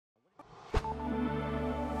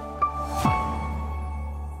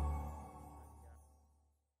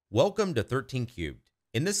Welcome to 13 Cubed.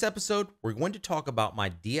 In this episode, we're going to talk about my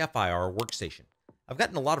DFIR workstation. I've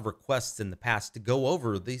gotten a lot of requests in the past to go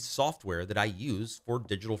over the software that I use for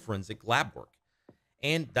digital forensic lab work.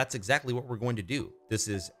 And that's exactly what we're going to do. This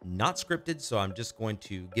is not scripted, so I'm just going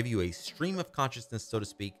to give you a stream of consciousness, so to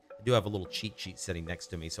speak. I do have a little cheat sheet sitting next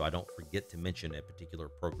to me, so I don't forget to mention a particular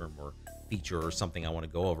program or feature or something I want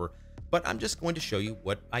to go over. But I'm just going to show you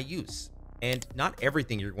what I use. And not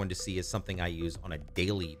everything you're going to see is something I use on a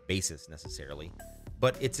daily basis necessarily,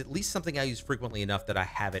 but it's at least something I use frequently enough that I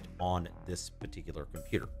have it on this particular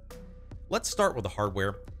computer. Let's start with the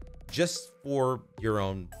hardware. Just for your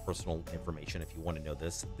own personal information, if you want to know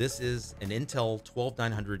this, this is an Intel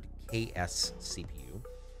 12900KS CPU,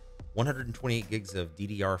 128 gigs of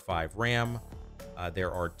DDR5 RAM. There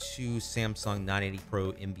are two Samsung 980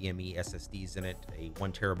 Pro NVMe SSDs in it, a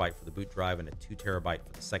 1 terabyte for the boot drive and a 2 terabyte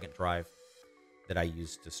for the second drive that I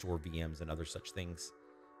use to store VMs and other such things.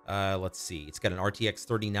 Let's see. It's got an RTX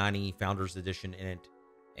 3090 Founders Edition in it,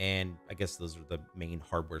 and I guess those are the main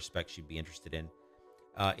hardware specs you'd be interested in.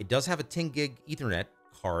 It does have a 10 gig Ethernet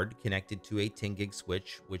card connected to a 10 gig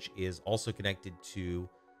switch, which is also connected to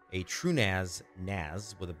a TrueNAS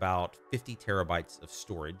NAS with about 50 terabytes of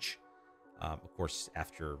storage. Of course,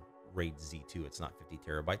 after RAID Z2, it's not 50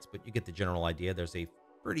 terabytes, but you get the general idea. There's a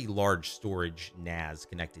pretty large storage NAS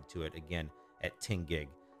connected to it, again, at 10 gig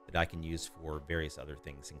that I can use for various other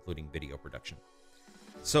things, including video production.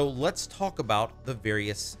 So let's talk about the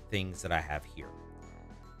various things that I have here.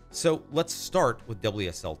 So let's start with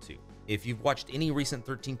WSL2. If you've watched any recent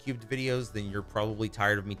 13 Cubed videos, then you're probably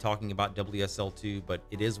tired of me talking about WSL2, but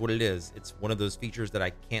it is what it is. It's one of those features that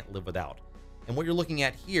I can't live without. And what you're looking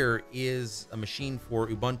at here is a machine for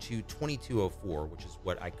Ubuntu 2204, which is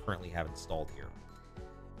what I currently have installed here.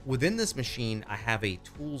 Within this machine, I have a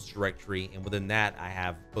tools directory, and within that, I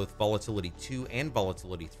have both Volatility 2 and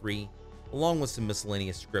Volatility 3, along with some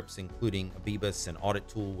miscellaneous scripts, including Abibus and Audit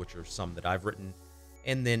Tool, which are some that I've written,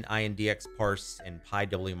 and then INDX Parse and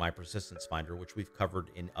PyWMI Persistence Finder, which we've covered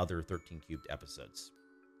in other 13 Cubed episodes.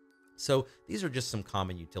 So these are just some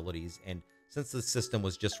common utilities, and since the system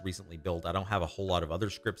was just recently built, I don't have a whole lot of other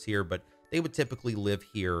scripts here, but they would typically live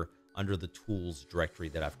here under the tools directory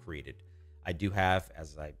that I've created. I do have,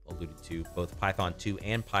 as I alluded to, both Python 2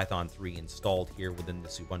 and Python 3 installed here within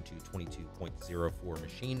this Ubuntu 22.04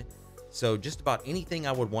 machine. So just about anything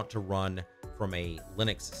I would want to run from a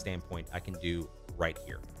Linux standpoint, I can do right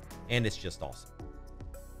here. And it's just awesome.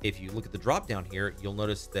 If you look at the drop down here, you'll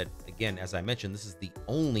notice that, again, as I mentioned, this is the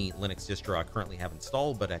only Linux distro I currently have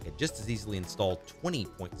installed, but I could just as easily install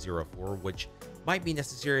 20.04, which might be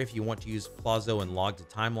necessary if you want to use Plazo and log to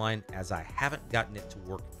timeline, as I haven't gotten it to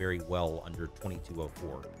work very well under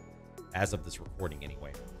 2204, as of this recording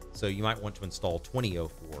anyway. So you might want to install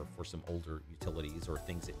 2004 for some older utilities or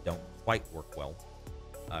things that don't quite work well.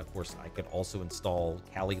 Of course, I could also install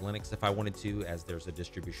Kali Linux if I wanted to, as there's a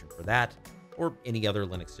distribution for that, or any other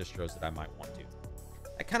Linux distros that I might want to.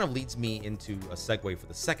 That kind of leads me into a segue for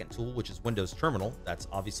the second tool, which is Windows Terminal. That's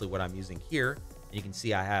obviously what I'm using here. And you can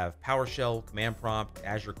see I have PowerShell, Command Prompt,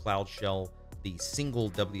 Azure Cloud Shell, the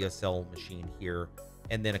single WSL machine here,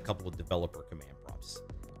 and then a couple of developer command prompts.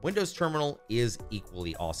 Windows Terminal is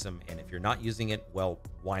equally awesome, and if you're not using it, well,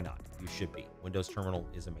 why not? You should be. Windows Terminal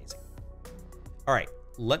is amazing. All right,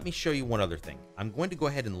 let me show you one other thing. I'm going to go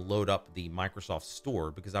ahead and load up the Microsoft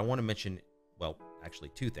Store because I want to mention, well, actually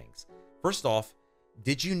two things. First off,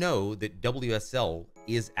 did you know that WSL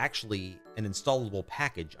is actually an installable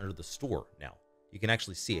package under the store now? You can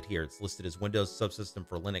actually see it here. It's listed as Windows Subsystem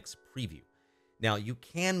for Linux Preview. Now, you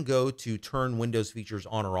can go to turn Windows features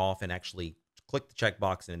on or off and actually click the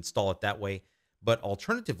checkbox and install it that way. But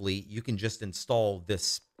alternatively, you can just install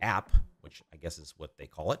this app, which I guess is what they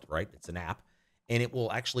call it, right? It's an app, and it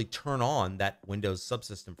will actually turn on that Windows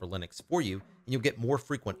Subsystem for Linux for you, and you'll get more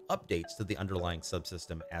frequent updates to the underlying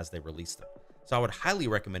subsystem as they release them. So I would highly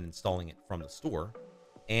recommend installing it from the store.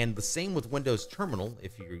 And the same with Windows Terminal.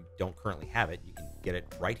 If you don't currently have it, you can get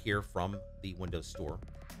it right here from the Windows Store.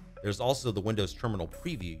 There's also the Windows Terminal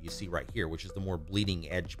Preview you see right here, which is the more bleeding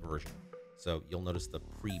edge version. So you'll notice the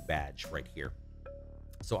pre-badge right here.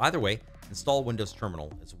 So either way, install Windows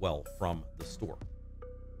Terminal as well from the store.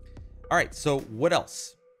 All right, so what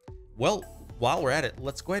else? Well, while we're at it,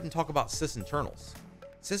 let's go ahead and talk about Sysinternals.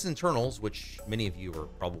 Sysinternals, which many of you are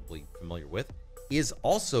probably familiar with, is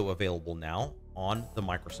also available now on the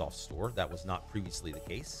Microsoft Store. That was not previously the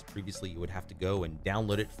case. Previously, you would have to go and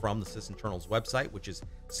download it from the Sysinternals website, which is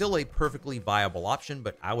still a perfectly viable option,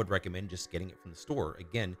 but I would recommend just getting it from the store,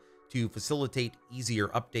 again, to facilitate easier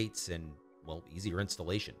updates and, well, easier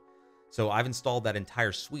installation. So I've installed that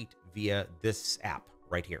entire suite via this app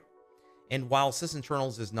right here. And while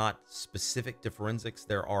Sysinternals is not specific to forensics,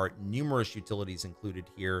 there are numerous utilities included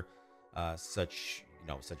here, such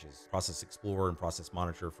as Process Explorer and Process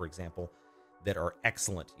Monitor, for example, that are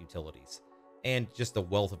excellent utilities. And just a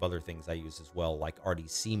wealth of other things I use as well, like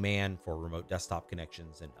RDCMan for remote desktop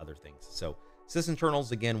connections and other things. So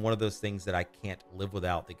Sysinternals, again, one of those things that I can't live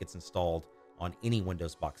without that gets installed on any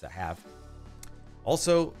Windows box I have.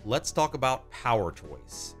 Also, let's talk about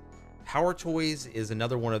PowerToys. PowerToys is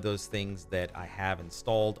another one of those things that I have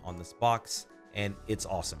installed on this box, and it's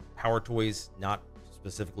awesome. PowerToys, not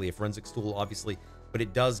specifically a forensics tool, obviously, but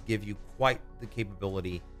it does give you quite the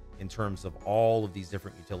capability in terms of all of these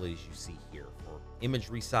different utilities you see here for image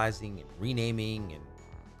resizing and renaming and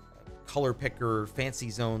color picker,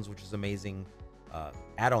 fancy zones, which is amazing,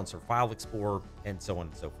 add-ons for File Explorer, and so on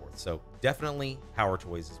and so forth. So definitely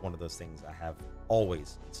PowerToys is one of those things I have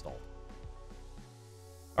always installed.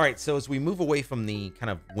 All right, so as we move away from the kind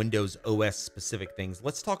of Windows OS specific things,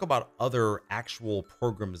 let's talk about other actual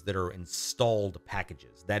programs that are installed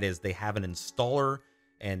packages. That is, they have an installer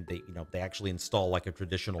and they actually install like a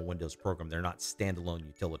traditional Windows program. They're not standalone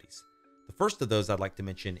utilities. The first of those I'd like to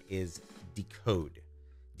mention is DCode.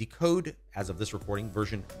 DCode, as of this recording,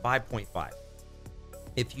 version 5.5.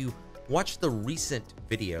 If you watch the recent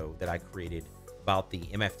video that I created about the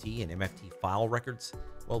MFT and MFT file records,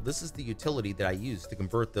 well, this is the utility that I use to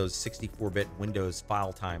convert those 64-bit Windows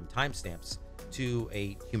file timestamps to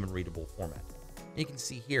a human-readable format. And you can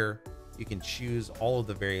see here, you can choose all of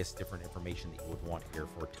the various different information that you would want here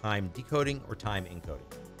for time decoding or time encoding.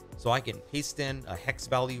 So I can paste in a hex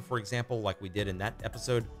value, for example, like we did in that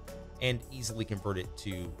episode, and easily convert it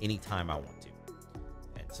to any time I want to.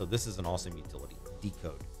 And so this is an awesome utility,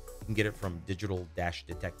 DCode. You can get it from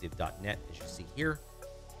digital-detective.net, as you see here.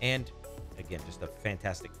 And again, just a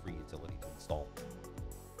fantastic free utility to install.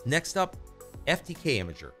 Next up, FTK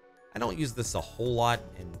Imager. I don't use this a whole lot,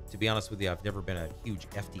 and to be honest with you, I've never been a huge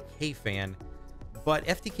FTK fan, but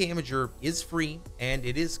FTK Imager is free, and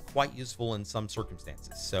it is quite useful in some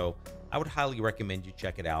circumstances. So I would highly recommend you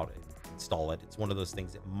check it out and install it. It's one of those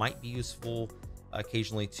things that might be useful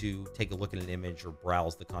occasionally to take a look at an image or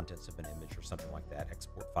browse the contents of an image or something like that,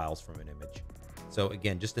 export files from an image. So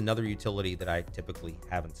again, just another utility that I typically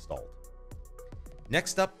have installed.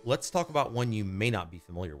 Next up, let's talk about one you may not be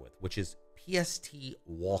familiar with, which is PST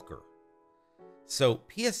Walker. So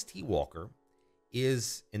PST Walker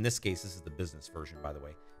is, in this case, this is the business version, by the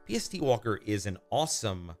way. PST Walker is an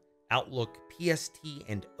awesome Outlook PST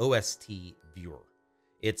and OST viewer.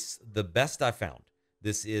 It's the best I've found.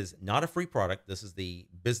 This is not a free product. This is the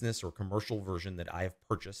business or commercial version that I have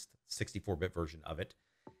purchased, 64-bit version of it.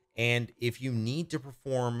 And if you need to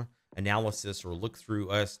perform analysis or look through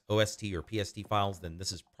OST or PST files, then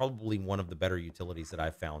this is probably one of the better utilities that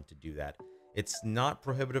I've found to do that. It's not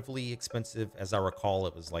prohibitively expensive. As I recall,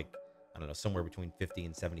 it was like, I don't know, somewhere between $50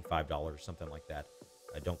 and $75, something like that.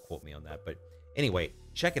 Don't quote me on that. But anyway,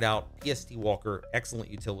 check it out. PST Walker, excellent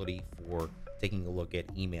utility for taking a look at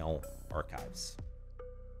email archives.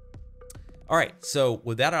 All right, so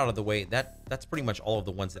with that out of the way, that's pretty much all of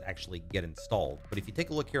the ones that actually get installed. But if you take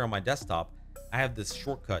a look here on my desktop, I have this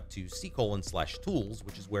shortcut to C:/tools,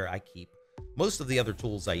 which is where I keep most of the other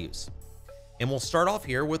tools I use. And we'll start off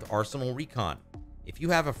here with Arsenal Recon. If you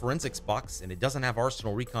have a forensics box and it doesn't have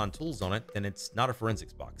Arsenal Recon tools on it, then it's not a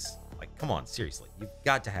forensics box. Like, come on, seriously. You've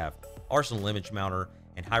got to have Arsenal Image Mounter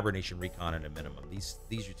and Hibernation Recon at a minimum.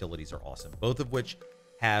 These utilities are awesome, both of which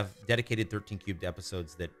have dedicated 13 cubed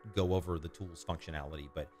episodes that go over the tool's functionality,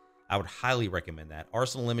 but I would highly recommend that.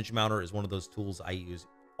 Arsenal Image Mounter is one of those tools I use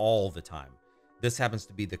all the time. This happens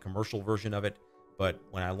to be the commercial version of it, but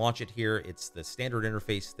when I launch it here, it's the standard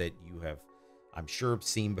interface that you have, I'm sure,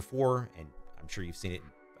 seen before, and I'm sure you've seen it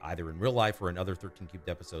either in real life or in other 13 cubed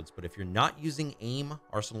episodes. But if you're not using AIM,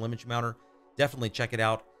 Arsenal Image Mounter, definitely check it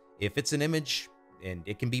out. If it's an image and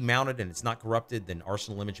it can be mounted and it's not corrupted, then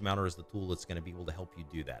Arsenal Image Mounter is the tool that's going to be able to help you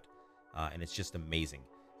do that. And it's just amazing.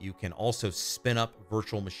 You can also spin up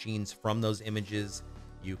virtual machines from those images.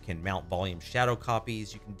 You can mount volume shadow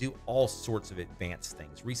copies. You can do all sorts of advanced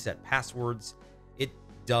things. Reset passwords. It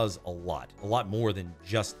does a lot more than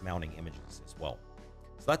just mounting images as well.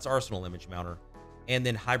 So that's Arsenal Image Mounter. And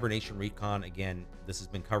then Hibernation Recon. Again, this has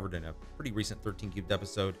been covered in a pretty recent 13 cubed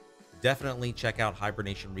episode. Definitely check out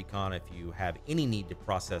Hibernation Recon if you have any need to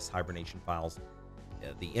process Hibernation files.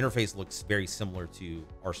 The interface looks very similar to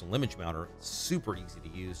Arsenal Image Mounter. It's super easy to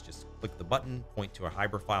use. Just click the button, point to a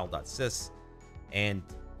hiberfile.sys, and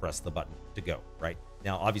press the button to go, right?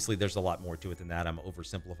 Now, obviously, there's a lot more to it than that. I'm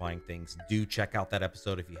oversimplifying things. Do check out that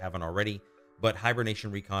episode if you haven't already. But Hibernation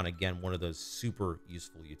Recon, again, one of those super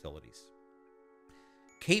useful utilities.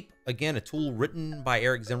 KAPE, again, a tool written by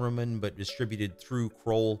Eric Zimmerman, but distributed through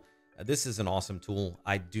Kroll. This is an awesome tool.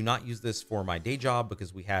 I do not use this for my day job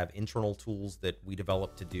because we have internal tools that we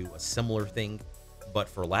develop to do a similar thing. But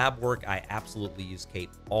for lab work, I absolutely use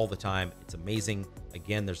KAPE all the time. It's amazing.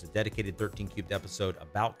 Again, there's a dedicated 13 Cubed episode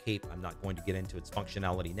about KAPE. I'm not going to get into its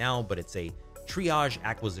functionality now, but it's a triage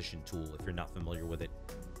acquisition tool if you're not familiar with it.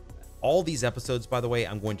 All these episodes, by the way,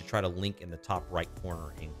 I'm going to try to link in the top right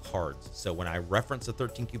corner in cards. So when I reference a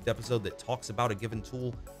 13 Cubed episode that talks about a given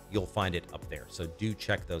tool, you'll find it up there. So do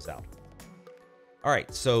check those out. All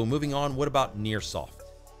right, so moving on, what about NirSoft?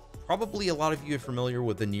 Probably a lot of you are familiar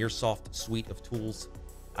with the NirSoft suite of tools.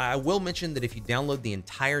 I will mention that if you download the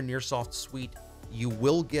entire NirSoft suite, you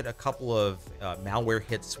will get a couple of malware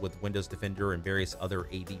hits with Windows Defender and various other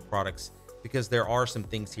AV products, because there are some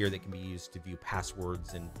things here that can be used to view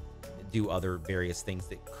passwords and do other various things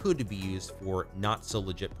that could be used for not so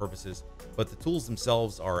legit purposes. But the tools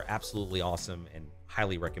themselves are absolutely awesome and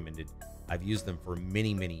highly recommended. I've used them for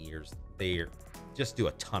many, many years. They just do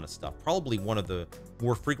a ton of stuff. Probably one of the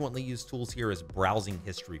more frequently used tools here is Browsing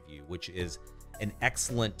History View, which is an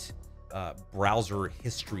excellent browser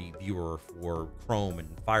history viewer for Chrome and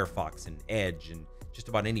Firefox and Edge and just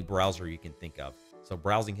about any browser you can think of. So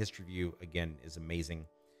Browsing History View, again, is amazing.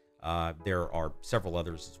 There are several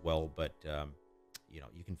others as well, but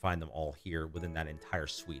you can find them all here within that entire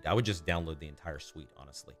suite. I would just download the entire suite,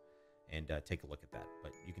 honestly, and take a look at that.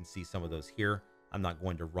 But you can see some of those here. I'm not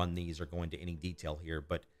going to run these or go into any detail here,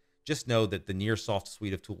 but just know that the NirSoft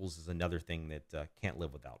suite of tools is another thing that can't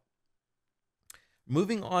live without.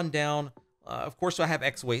 Moving on down, of course, I have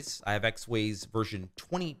Xways. I have Xways version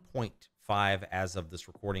 20.5 as of this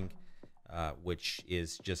recording, which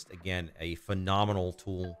is just, again, a phenomenal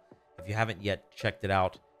tool. If you haven't yet checked it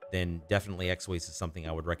out, then definitely Xways is something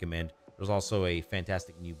I would recommend. There's also a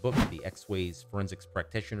fantastic new book, the Xways Forensics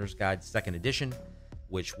Practitioner's Guide, 2nd edition,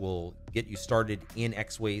 which will get you started in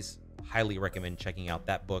Xways. Highly recommend checking out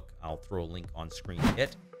that book. I'll throw a link on screen to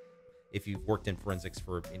it. If you've worked in forensics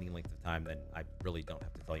for any length of time, then I really don't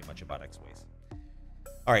have to tell you much about Xways.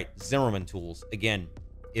 All right, Zimmerman tools. Again,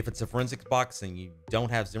 if it's a forensics box and you don't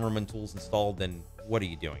have Zimmerman tools installed, then what are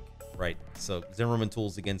you doing, right? So Zimmerman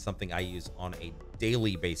tools, again, something I use on a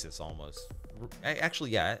daily basis almost. Actually,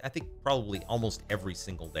 yeah, I think probably almost every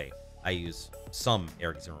single day I use some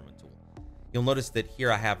Eric Zimmerman tool. You'll notice that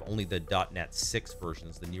here I have only the .NET 6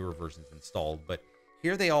 versions, the newer versions installed, but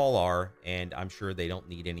here they all are, and I'm sure they don't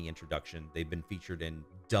need any introduction. They've been featured in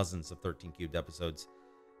dozens of 13 Cubed episodes.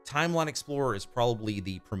 Timeline Explorer is probably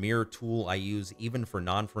the premier tool I use even for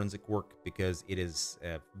non-forensic work, because it is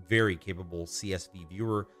a very capable CSV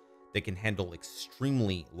viewer that can handle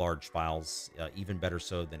extremely large files, even better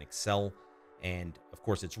so than Excel. And of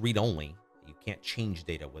course, it's read-only. You can't change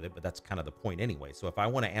data with it, but that's kind of the point anyway. So if I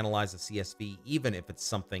want to analyze a CSV, even if it's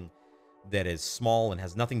something that is small and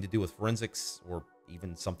has nothing to do with forensics, or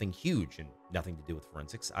even something huge and nothing to do with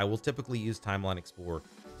forensics, I will typically use Timeline Explorer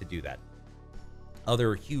to do that.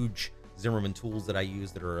 Other huge Zimmerman tools that I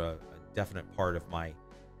use that are a definite part of my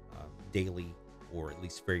daily, or at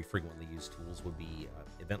least very frequently used tools, would be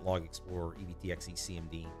Event Log Explorer, EVTXE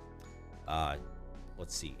CMD.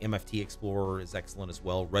 Let's see, MFT Explorer is excellent as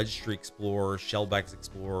well. Registry Explorer, Shellbags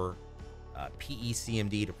Explorer,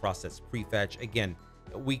 PECMD to process prefetch. Again,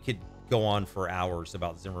 we could go on for hours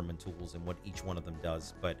about Zimmerman tools and what each one of them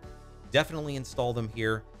does, but definitely install them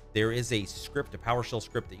here. There is a script, a PowerShell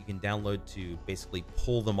script that you can download to basically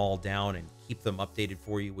pull them all down and keep them updated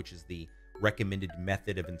for you, which is the recommended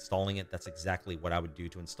method of installing it. That's exactly what I would do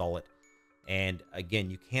to install it. And again,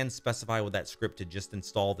 you can specify with that script to just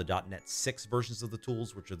install the .NET 6 versions of the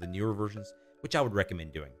tools, which are the newer versions, which I would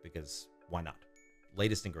recommend doing, because why not?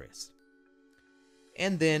 Latest and greatest.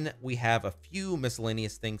 And then we have a few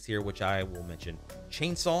miscellaneous things here, which I will mention.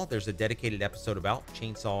 Chainsaw, there's a dedicated episode about.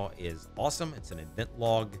 Chainsaw is awesome. It's an event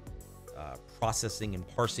log processing and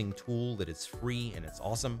parsing tool that is free, and it's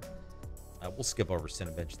awesome. We'll skip over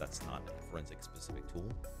Cinebench. That's not a forensic specific tool.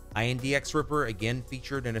 INDXRipper, again,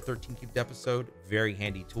 featured in a 13 Cubed episode. Very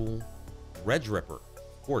handy tool. RegRipper,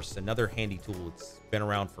 of course, another handy tool. It's been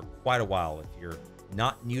around for quite a while. If you're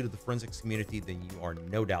not new to the forensics community, then you are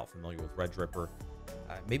no doubt familiar with RegRipper.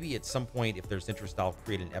 Maybe at some point, if there's interest, I'll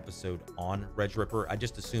create an episode on RegRipper. I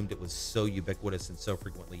just assumed it was so ubiquitous and so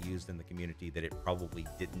frequently used in the community that it probably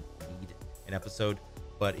didn't need an episode.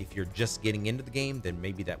 But if you're just getting into the game, then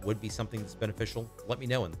maybe that would be something that's beneficial. Let me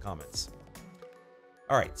know in the comments.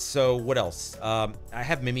 All right, so what else? I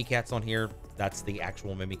have Mimikatz on here. That's the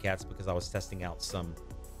actual Mimikatz, because I was testing out some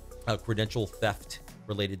credential theft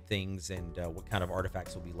related things and what kind of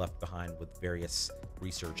artifacts will be left behind with various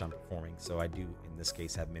research I'm performing. So I do, in this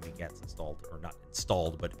case, have mimikatz installed, or not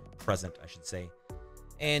installed, but present, I should say.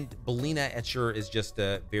 And balenaEtcher is just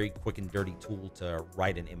a very quick and dirty tool to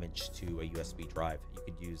write an image to a USB drive. You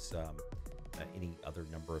could use any other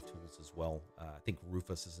number of tools as well. I think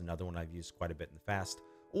Rufus is another one I've used quite a bit in the past,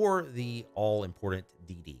 or the all-important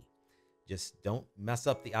DD. Just don't mess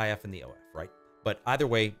up the IF and the OF, right? But either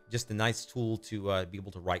way, just a nice tool to be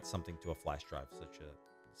able to write something to a flash drive,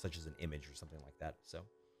 such as an image or something like that. So,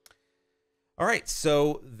 all right,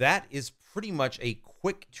 so that is pretty much a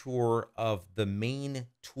quick tour of the main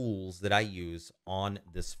tools that I use on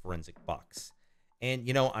this forensic box. And,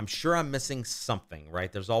 you know, I'm sure I'm missing something,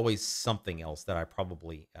 right? There's always something else that I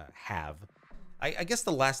probably have. I guess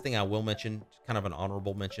the last thing I will mention, kind of an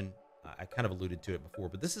honorable mention, I kind of alluded to it before,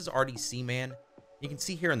 but this is RDCMan. You can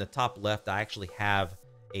see here in the top left, I actually have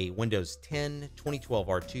a Windows 10, 2012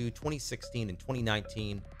 R2, 2016 and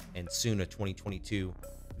 2019, and soon a 2022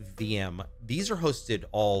 VM. These are hosted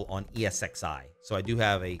all on ESXi. So I do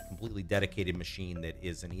have a completely dedicated machine that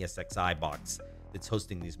is an ESXi box that's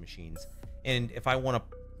hosting these machines. And if I want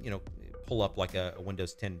to, you know, pull up like a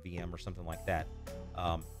Windows 10 VM or something like that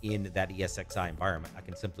in that ESXi environment, I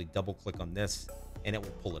can simply double click on this and it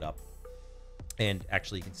will pull it up. And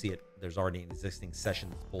actually, you can see it. There's already an existing session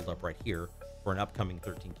that's pulled up right here for an upcoming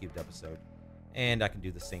 13 Cubed episode. And I can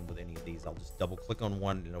do the same with any of these. I'll just double click on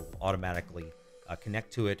one and it will automatically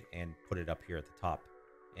connect to it and put it up here at the top.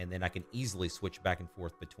 And then I can easily switch back and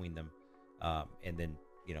forth between them. And then,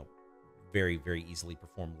 you know, very, very easily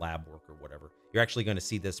perform lab work or whatever. You're actually going to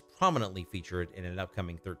see this prominently featured in an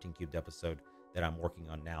upcoming 13 Cubed episode that I'm working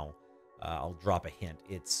on now. I'll drop a hint.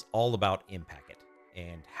 It's all about InPacket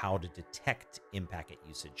and how to detect InPacket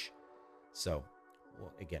usage. So,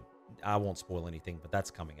 well, again, I won't spoil anything, but that's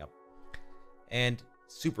coming up. And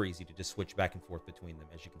super easy to just switch back and forth between them,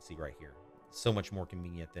 as you can see right here. So much more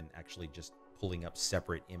convenient than actually just pulling up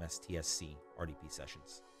separate MSTSC RDP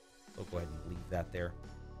sessions. So go ahead and leave that there.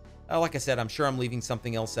 Like I said, I'm sure I'm leaving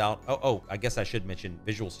something else out. Oh, I guess I should mention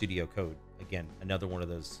Visual Studio Code. Again, another one of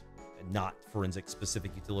those not forensic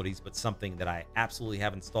specific utilities, but something that I absolutely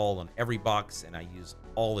have installed on every box and I use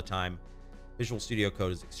all the time. Visual Studio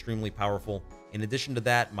Code is extremely powerful. In addition to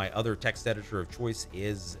that, my other text editor of choice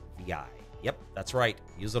is VI. Yep, that's right.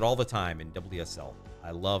 Use it all the time in WSL.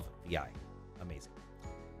 I love VI. Amazing.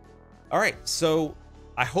 All right, so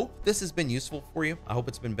I hope this has been useful for you. I hope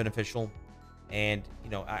it's been beneficial. And, you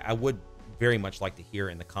know, I would very much like to hear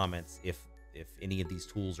in the comments if any of these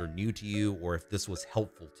tools are new to you or if this was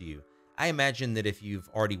helpful to you. I imagine that if you've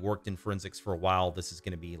already worked in forensics for a while, this is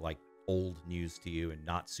going to be like old news to you and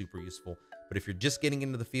not super useful. But if you're just getting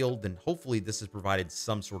into the field, then hopefully this has provided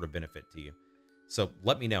some sort of benefit to you. So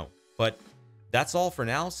let me know. But that's all for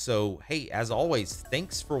now. So, hey, as always,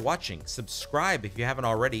 thanks for watching. Subscribe if you haven't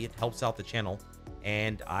already. It helps out the channel.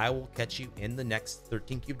 And I will catch you in the next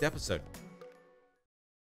 13 Cubed episode.